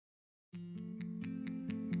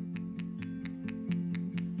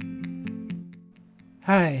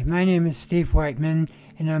Hi, my name is Steve Wightman,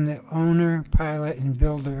 and I'm the owner, pilot, and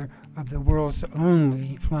builder of the world's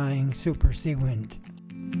only flying Super Seawind.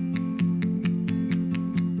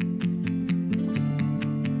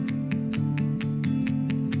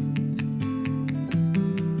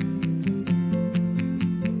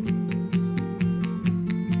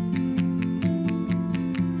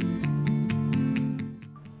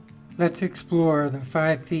 Let's explore the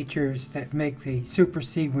 5 features that make the Super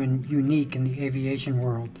Seawind unique in the aviation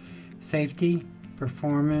world: safety,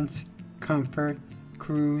 performance, comfort,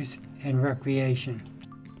 cruise, and recreation.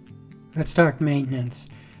 Let's talk maintenance.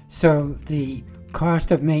 So the cost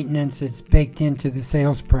of maintenance is baked into the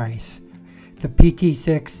sales price. The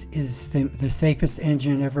PT6 is the safest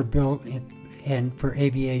engine ever built and for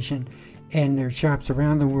aviation, and there are shops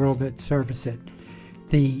around the world that service it.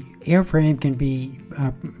 The airframe can be,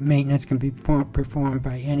 maintenance can be performed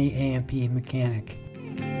by any A&P mechanic.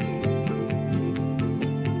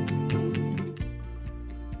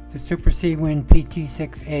 The Super Seawind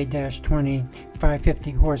PT6A-20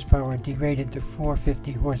 550 horsepower derated to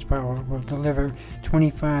 450 horsepower will deliver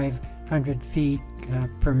 2,500 feet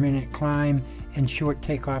per minute climb and short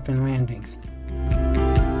takeoff and landings.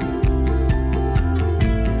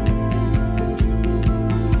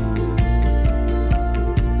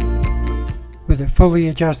 With a fully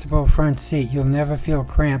adjustable front seat, you'll never feel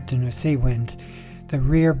cramped in a Seawind. The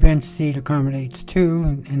rear bench seat accommodates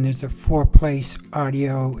 2, and there's a 4-place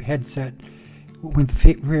audio headset. With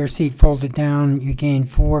the rear seat folded down, you gain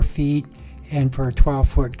 4 feet and for a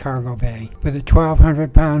 12-foot cargo bay. With a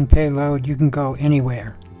 1,200-pound payload, you can go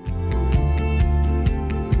anywhere.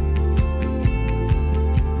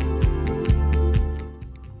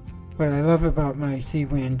 What I love about my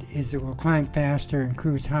Seawind is it will climb faster and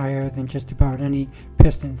cruise higher than just about any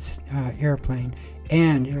piston airplane,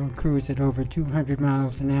 and it'll cruise at over 200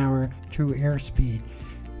 miles an hour true airspeed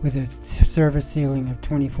with a service ceiling of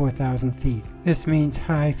 24,000 feet. This means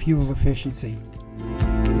high fuel efficiency.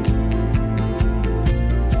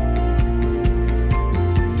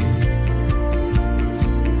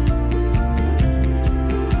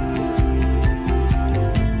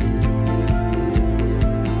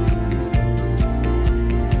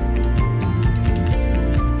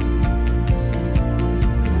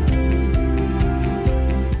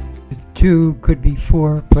 Two could be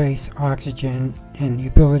 4-place oxygen and the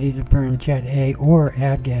ability to burn Jet A or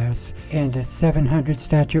avgas, and a 700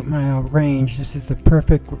 statute mile range. This is the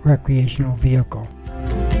perfect recreational vehicle.